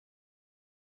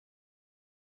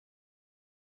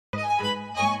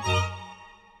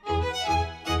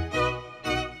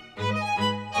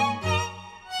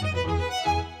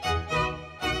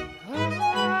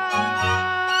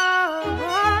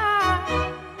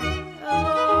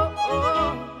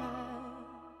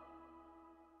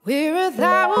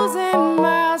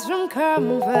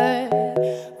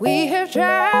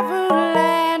travel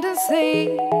land and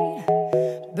sea,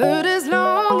 but as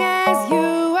long as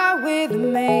you are with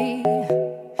me,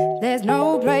 there's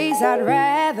no place I'd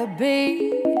rather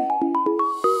be.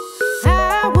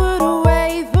 I would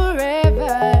away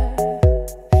forever,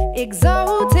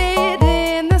 exalted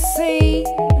in the sea.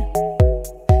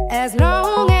 As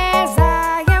long as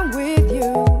I am with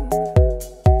you,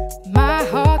 my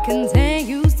heart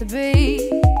continues to beat.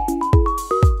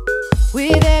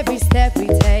 With every step we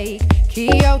take,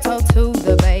 Kyoto to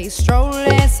the bay,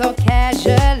 strolling so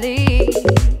casually.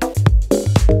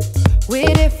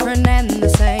 We're different and the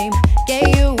same,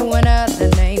 gave you another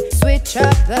name, switch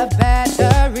up the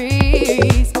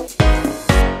batteries.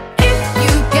 If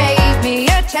you gave me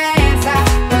a chance, I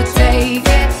would take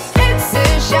it. It's a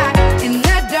shot in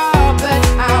the dark, but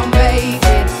I'll make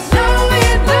it.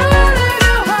 Knowing the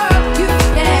little hope you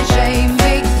can't shame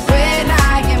me. When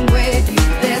I am with you,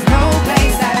 there's no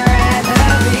place I'd rather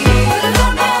be. No,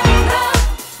 no, no,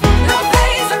 no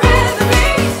place I'd rather be.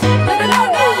 No, no, no,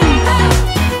 no,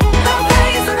 no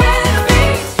place I'd rather be.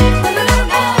 No, no,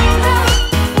 no, no,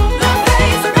 no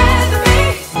place I'd rather be.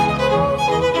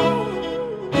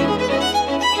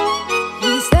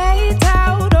 We set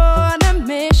out on a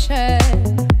mission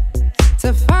to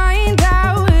find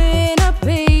our inner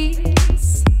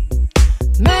peace,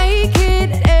 make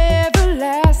it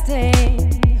everlasting,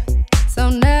 so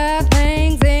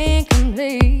nothing's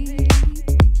incomplete.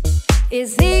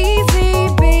 It's easy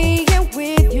being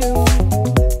with you,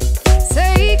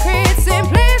 sacred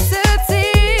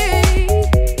simplicity.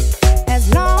 As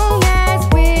long as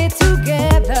we're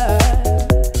together,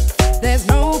 there's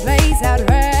no place I'd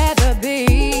rather be.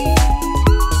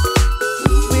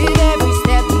 With every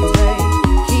step we take,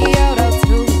 Kyoto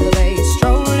to the bay,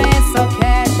 strolling so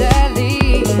casually.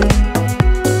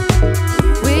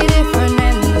 We're different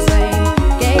and the same,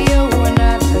 gave you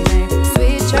another name,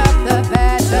 switch up the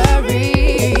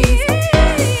batteries.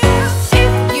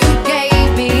 If you gave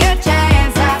me a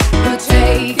chance, I would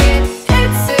take it.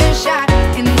 It's a shot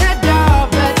in the dark,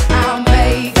 but I'll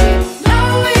make it.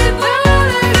 Knowing the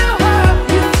little hope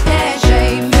you can't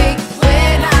shame me.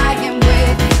 When I am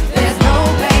with you, there's no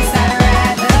place I'd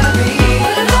rather be.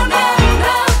 No, no,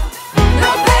 no,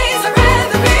 no place I'd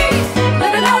rather be. No,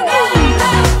 no, no,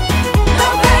 no, no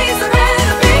place I'd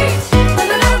rather be. No,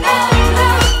 no, no, no,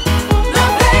 no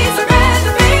place I'd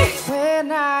rather be. When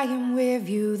I am with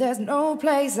you, there's no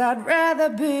place I'd rather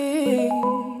be.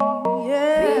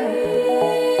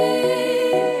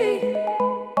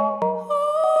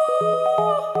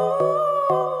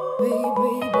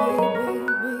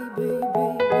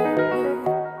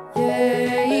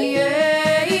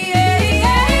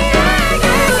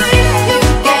 You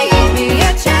gave me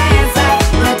a chance, I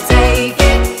would take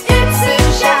it. It's a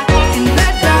shot in the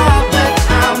dark, but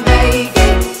I'll make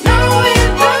it. Knowing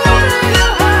the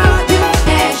little heart you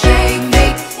can't shake me.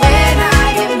 When I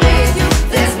am with you,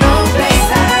 there's no place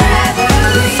I'd rather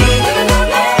be.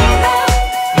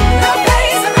 No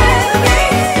place I'd rather be.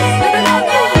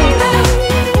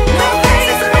 No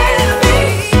place I'd rather be.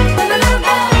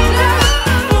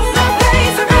 No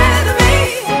place I'd rather be.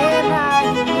 When I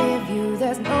am with you,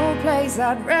 there's no place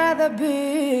I'd rather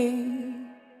be.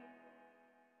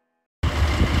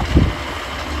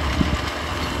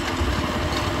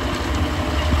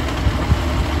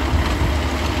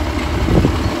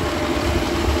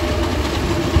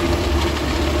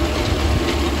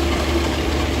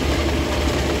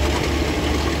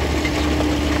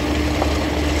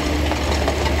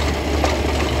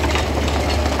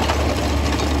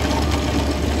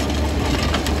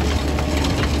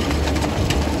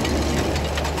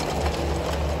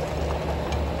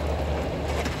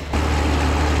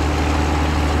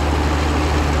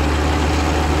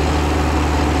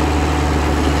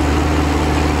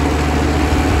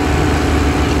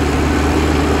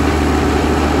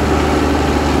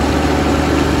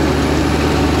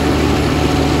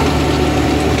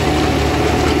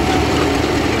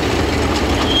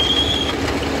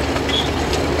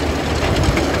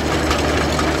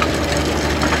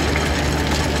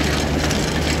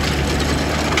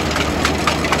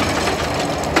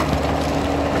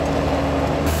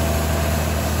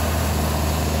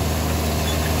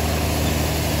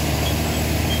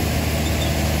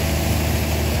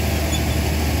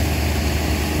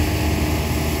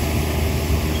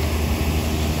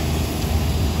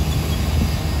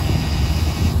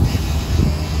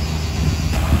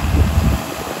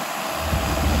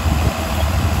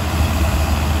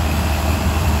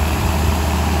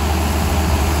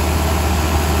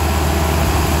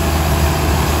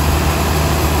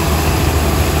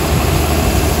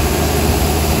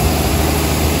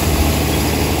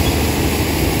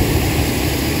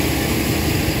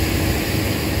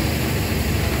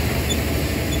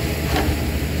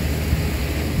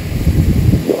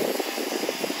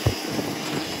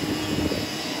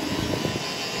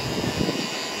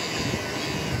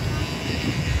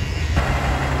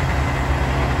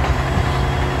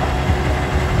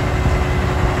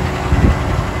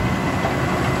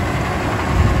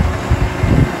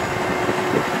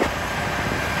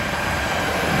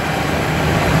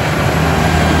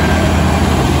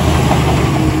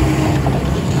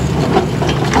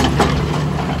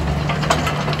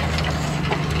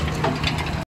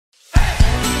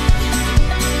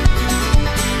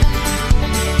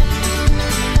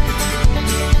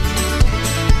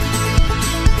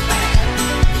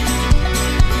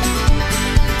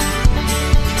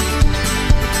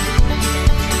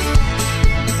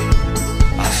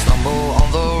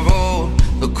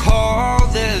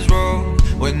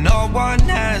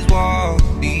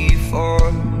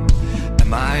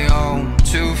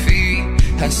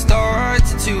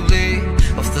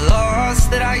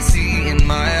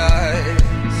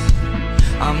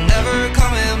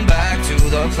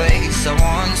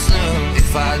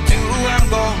 If I do, I'm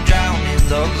gonna drown in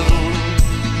the blue.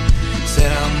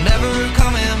 Said I'm never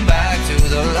coming back to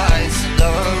the lights and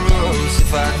the rules.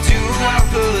 If I do, I'll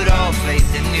put all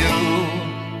faith in you.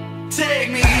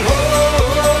 Take me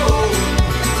home,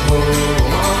 home,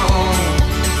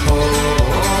 home,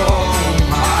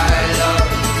 my love.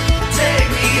 Take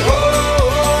me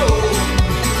home,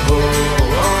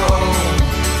 home,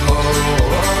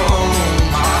 home,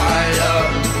 my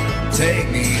love. Take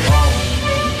me home.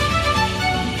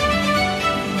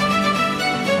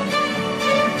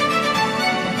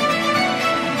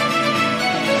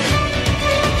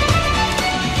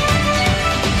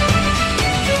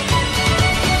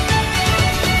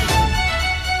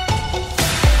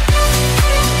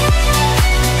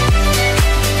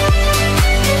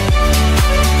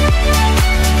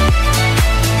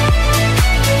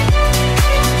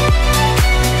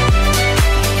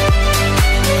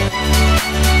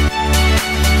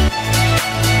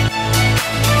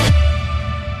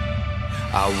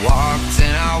 I walked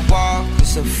and I walked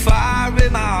with a fire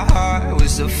in my heart. It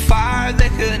was a fire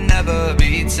that could never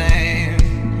be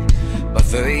tamed. But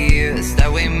for years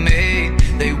that we made,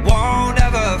 they won't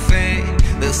ever fade.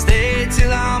 They'll stay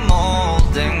till I'm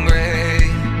old and gray.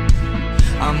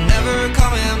 I'm never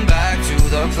coming back to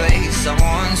the place I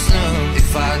once knew.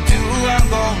 If I do, I'm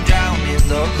gonna drown in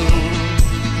the blue.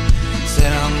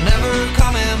 Said I'm never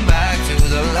coming back to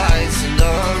the lights and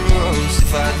the rules.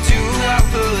 If I do, I'll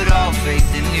put all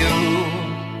faith in you.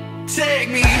 Take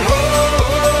me home.